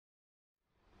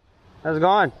How's it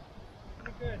going?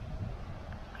 Pretty good.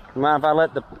 Mind if I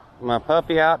let my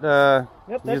puppy out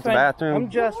Yep, use the bathroom? I'm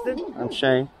Justin. I'm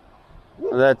Shane.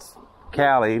 Well, that's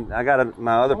Callie. I got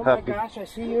my other puppy. Oh my gosh, I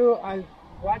see you. I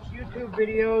watch YouTube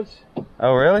videos.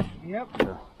 Oh, really? Yep.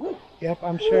 Yep,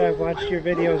 I'm sure I've watched your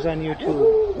videos on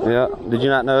YouTube. Yeah. Did you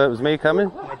not know it was me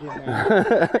coming? I did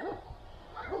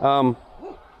not.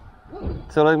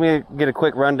 So let me get a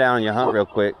quick rundown on your hunt real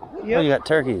quick. Yep. Oh, you got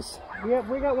turkeys. Yep,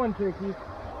 we got one turkey.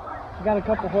 We got a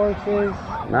couple horses.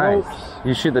 Nice. Goats.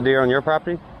 You shoot the deer on your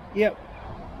property? Yep.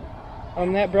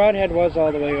 That broadhead was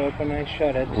all the way open. I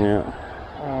shut it. Yeah.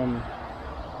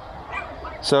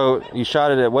 So you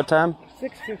shot it at what time?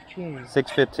 6:15.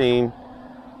 6:15.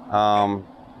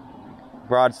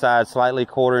 Broadside, slightly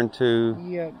quartering to.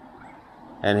 Yep.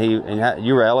 And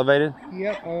you were elevated?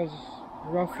 Yep, I was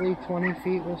roughly 20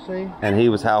 feet, we'll say. And he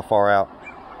was how far out?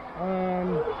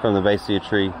 From the base of your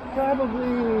tree?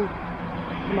 Probably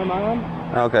my mom.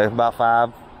 Okay,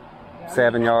 about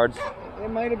 7 yards. It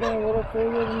might have been a little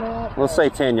further than that. Let's say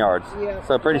 10 yards. Yeah,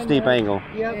 so a pretty steep angle.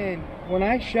 Yep. And when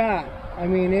I shot, I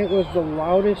mean, it was the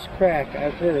loudest crack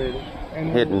I've heard.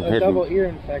 And a double ear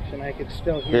infection, I could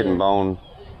still hear. Hitting bone.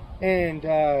 And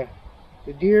the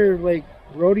deer, like,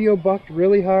 rodeo bucked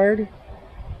really hard,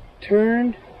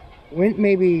 turned, went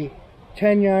maybe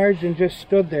 10 yards and just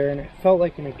stood there, and it felt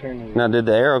like an eternity. Now, did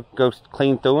the arrow go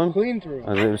clean through him? Clean through him.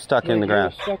 Or it was stuck in the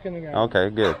ground? It was stuck in the ground. Okay,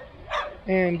 good.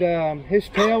 And his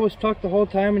tail was tucked the whole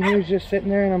time, and he was just sitting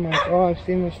there, and I'm like, oh, I've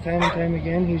seen this time and time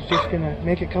again. He's just going to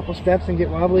make a couple steps and get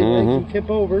wobbly legs and tip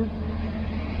over.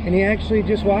 And he actually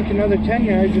just walked another 10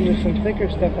 yards into some thicker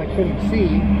stuff I couldn't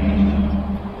see.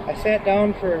 I sat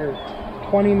down for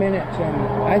 20 minutes, and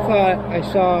I thought I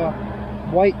saw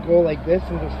White go like this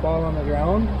and just fall on the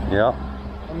ground. Yeah.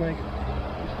 I'm like,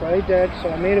 he's probably dead. So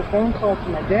I made a phone call to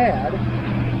my dad,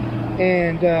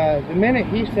 and the minute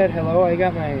he said hello, I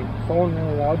got my phone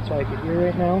really loud so I could hear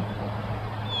right now.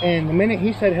 And the minute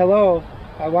he said hello,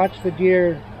 I watched the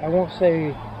deer, I won't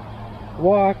say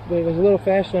walk, but it was a little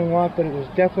faster than walk, but it was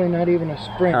definitely not even a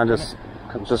sprint. I just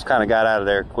kind of got out of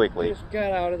there quickly. Just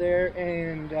got out of there,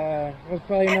 and it was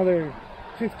probably another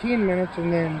 15 minutes,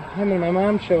 and then him and my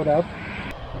mom showed up.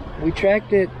 We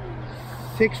tracked it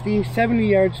 60, 70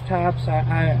 yards tops,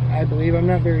 I believe. I'm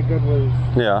not very good with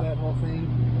that whole thing.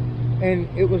 And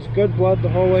it was good blood the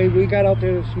whole way. We got out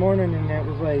there this morning, and it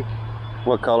was like...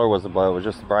 What color was the blood? It was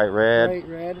just bright red? Bright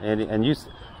red. And you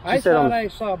I thought I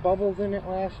saw bubbles in it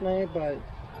last night, but...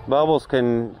 Bubbles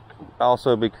can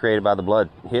also be created by the blood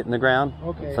hitting the ground.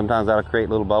 Okay. Sometimes that'll create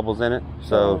little bubbles in it.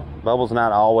 So bubbles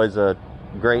not always a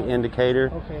great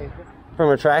indicator. Okay.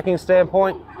 From a tracking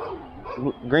standpoint,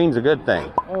 green's a good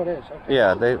thing. Oh, it is. Okay.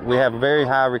 Yeah, we have a very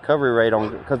high recovery rate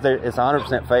on because it's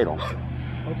 100% fatal.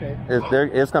 Okay.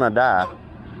 It's going to die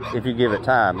if you give it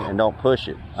time and don't push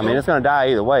it. I mean, it's going to die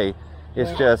either way.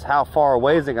 It's just how far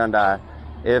away is it going to die?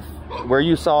 If where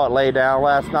you saw it lay down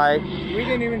last night, we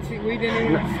didn't even see a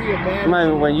bad. I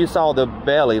mean, when you saw the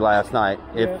belly last night,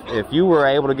 if you were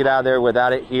able to get out of there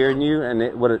without it hearing you, and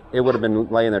it would have been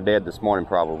laying there dead this morning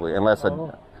probably, unless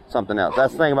something else.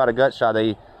 That's the thing about a gut shot,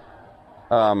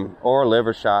 or a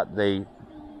liver shot, they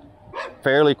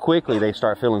fairly quickly they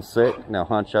start feeling sick. And they'll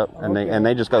hunch up and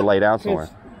they just go lay down somewhere.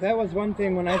 That was one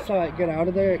thing when I saw it get out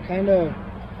of there. It kind of,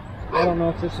 I don't know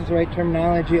if this is the right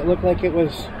terminology. It looked like it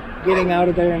was getting out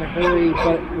of there in a hurry,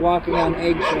 but walking on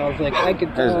eggshells. Like I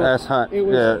could tell. That's hunt. It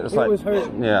was, it was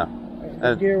hurt. Yeah.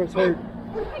 The deer was hurt.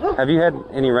 Have you had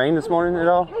any rain this morning at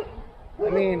all? I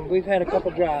mean, we've had a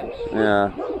couple drops.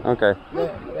 Yeah. Okay.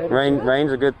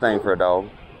 Rain's a good thing for a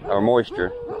it or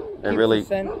moisture. It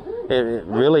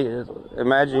really is.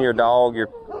 Imagine your dog,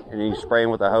 and you spray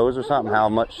him with a hose or something. How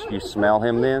much you smell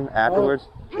him then afterwards?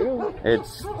 True.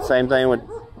 It's same thing with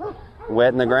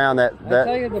wet in the ground. That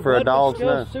for a dog's nose.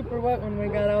 It was super wet when we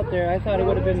got out there. I thought it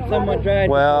would have been somewhat dry.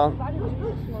 Well,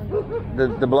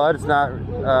 the blood's not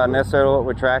necessarily what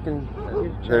we're tracking.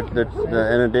 The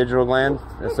individual glands.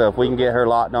 So if we can get her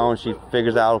locked on, she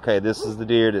figures out, okay, this is the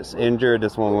deer that's injured.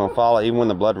 This one we're gonna follow. Even when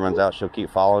the blood runs out, she'll keep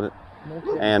following it.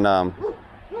 Okay. And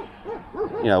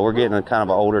you know, we're getting a kind of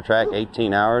an older track,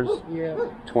 18 hours,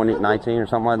 19 or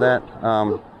something like that.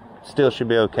 Still should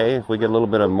be okay. If we get a little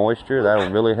bit of moisture, that'll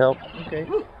really help. Okay.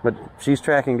 But she's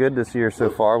tracking good this year so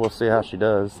far. We'll see how she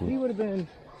does. He would have been.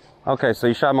 Okay, so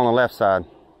you shot him on the left side.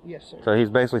 Yes, sir. So he's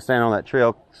basically standing on that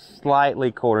trail,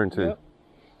 slightly quartering to. Yep.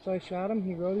 So I shot him.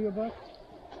 He rodeo bucked,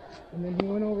 and then he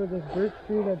went over this birch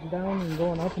tree that's down and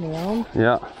going up and around.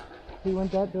 Yeah. He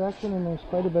went that direction, and there's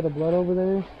quite a bit of blood over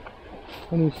there.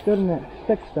 And he stood in that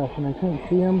thick stuff, and I couldn't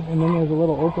see him. And then there's a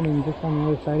little opening just on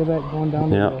the other side of it, going down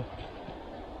to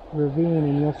ravine,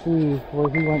 and you'll see where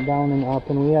he went down and up,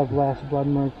 and we have last blood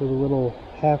mark with a little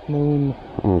half moon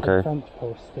French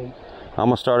post stake. I'm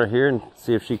gonna start her here and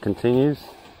see if she continues,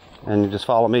 and you just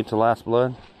follow me to last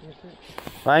blood. Yes, sir.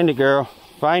 Find it, girl.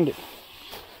 Find it.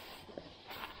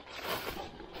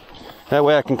 That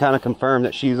way I can kind of confirm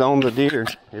that she's on the deer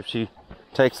if she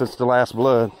takes us to last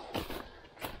blood.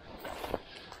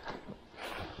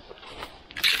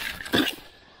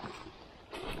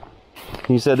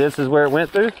 You said this is where it went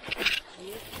through?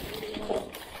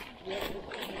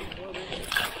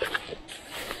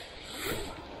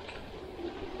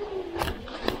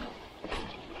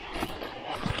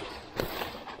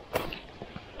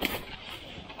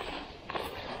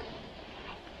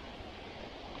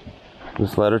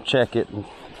 Just let her check it.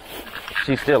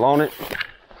 She's still on it?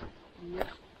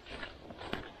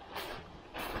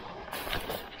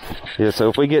 Yeah, so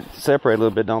if we get separated a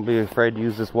little bit, don't be afraid to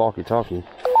use this walkie-talkie.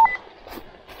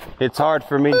 It's hard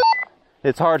for me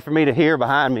to hear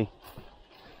behind me.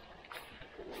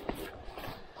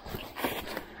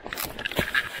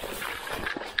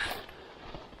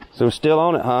 So we're still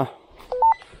on it, huh?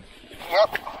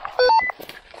 Yep.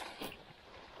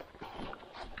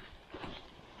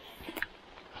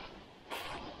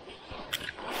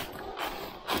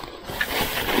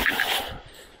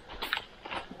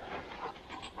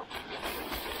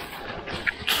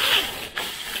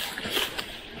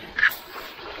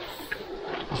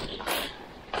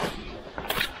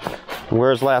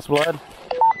 Where's last blood?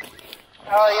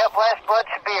 Oh, yep, last blood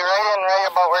should be right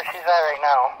about where she's at right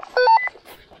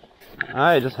now.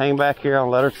 Alright, just hang back here. I'll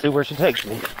let her see where she takes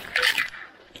me.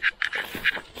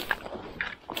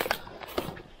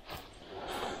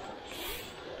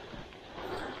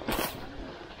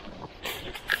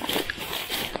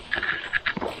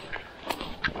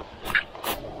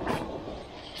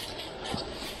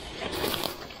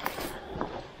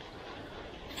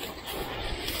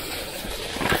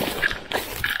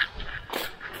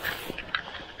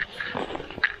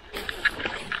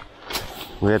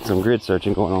 We had some grid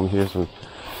searching going on here, so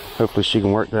hopefully she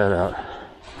can work that out.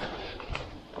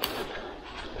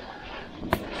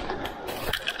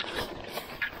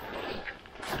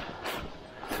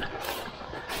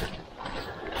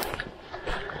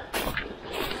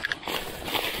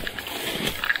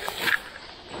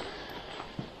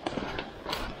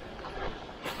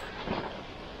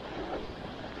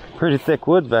 Pretty thick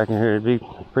woods back in here. It'd be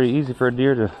pretty easy for a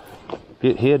deer to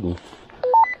get hidden.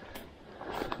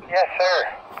 Yes, sir.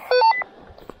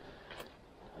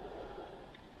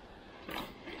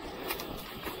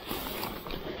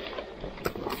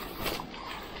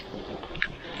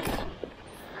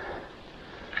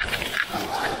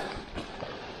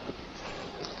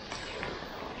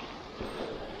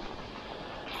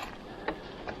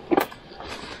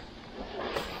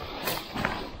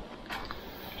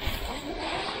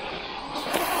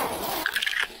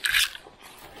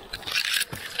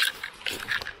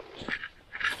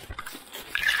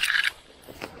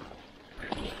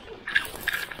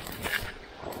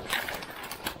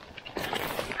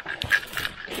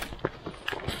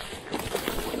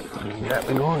 You got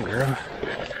me going, girl.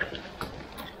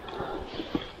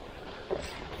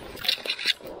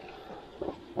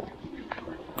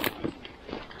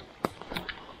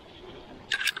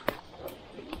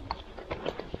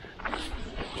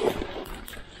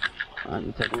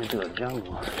 You take me to a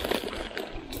jungle.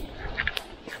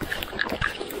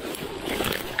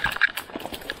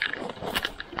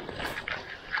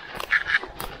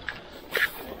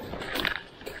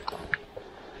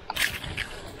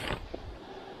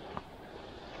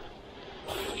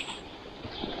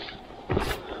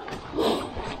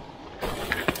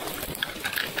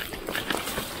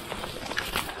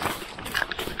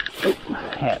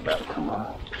 Hat about to come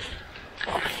on.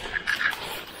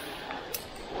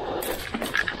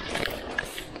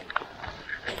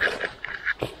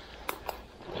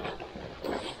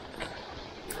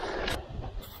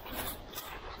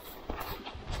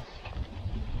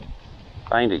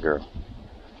 Find it, girl.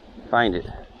 Find it.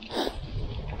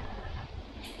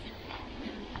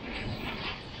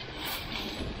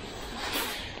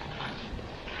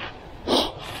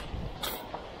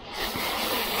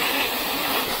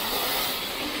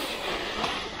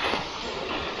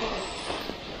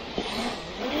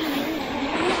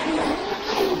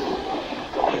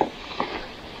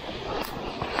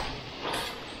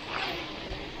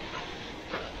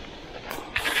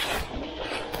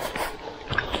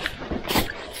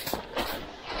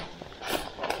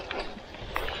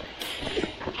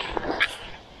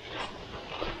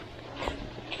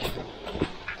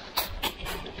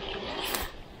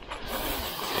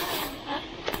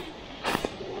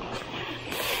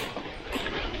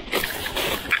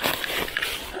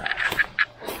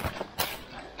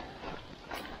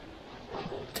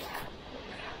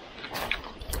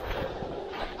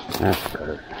 That's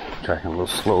better. Tracking a little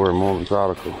slower, more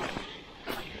methodical.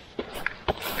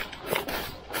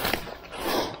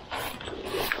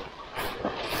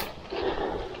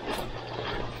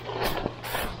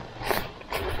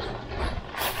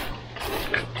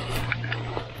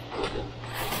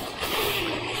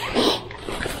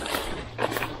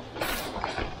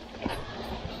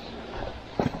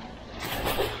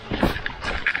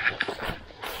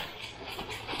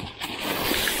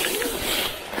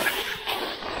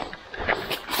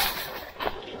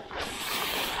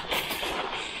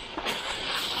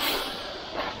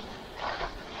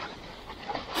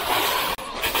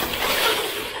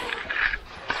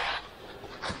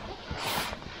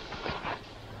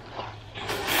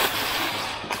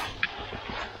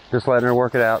 Just letting her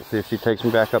work it out, see if she takes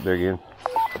me back up there again.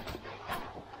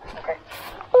 Okay.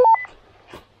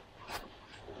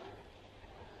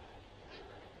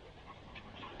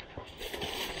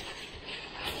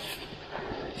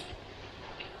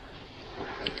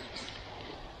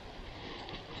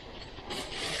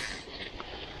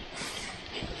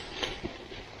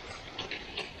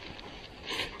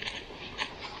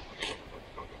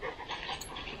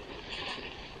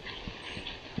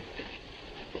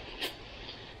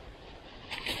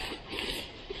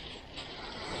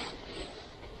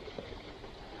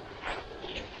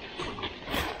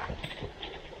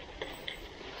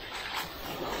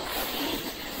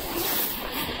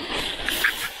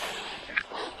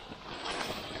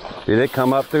 Did it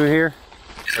come up through here,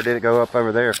 or did it go up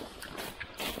over there?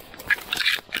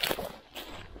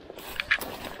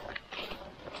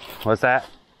 What's that?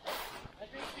 I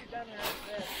think she's done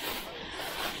right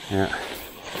there.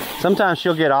 Yeah. Sometimes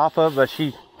she'll get off of, but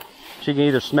she can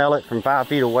either smell it from 5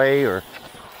 feet away, or.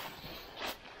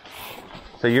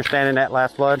 So you're standing that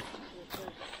last flood?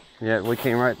 Yeah, we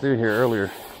came right through here earlier.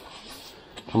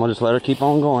 I'm gonna just let her keep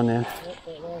on going then. Yep,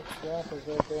 that last drop is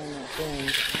right there in that thing.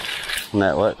 And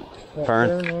that what? That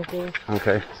Turn? right there.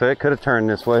 Okay, so it could have turned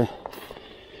this way.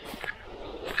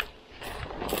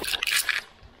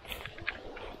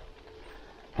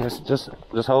 Just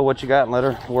hold what you got and let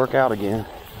her work out again.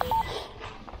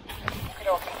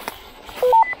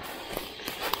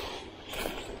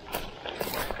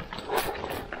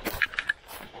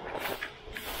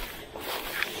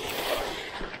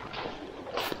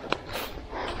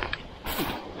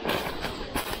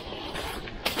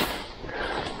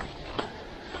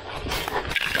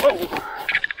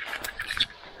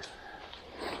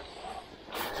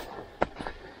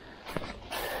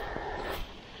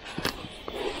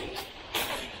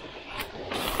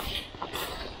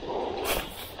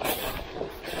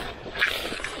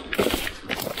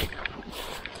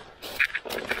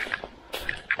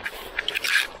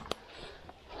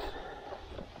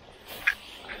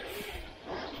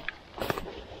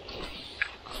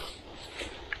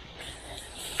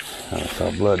 I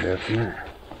saw blood there from there.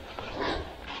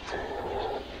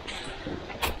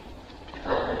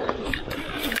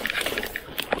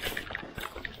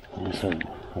 There's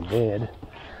a bed.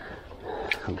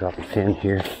 I'll drop a pin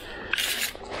here.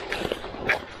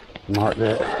 Mark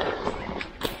that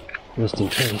just in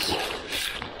case.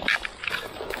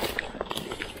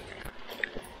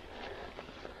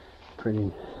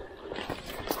 Pretty.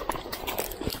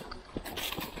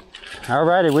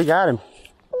 Alrighty, we got him.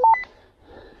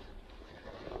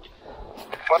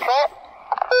 What's that?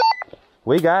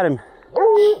 We got him.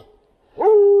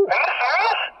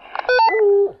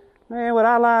 Man, would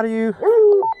I lie to you?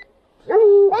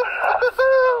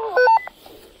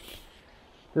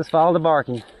 Just follow the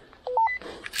barking.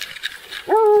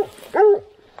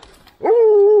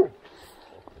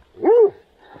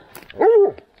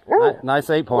 Nice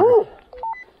 8-pointer.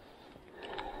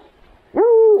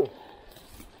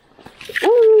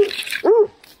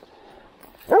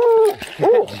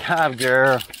 Good job,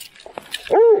 girl.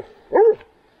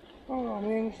 Oh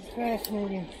man, this is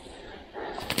fascinating.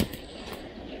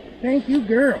 Thank you,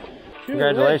 girl.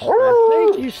 Congratulations, man.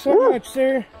 Thank you so much,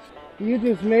 sir. You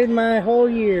just made my whole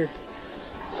year.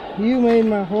 You made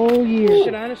my whole year. I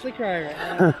should honestly cry right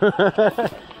now.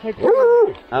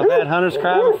 I've had hunters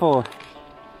cry before.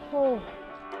 Oh.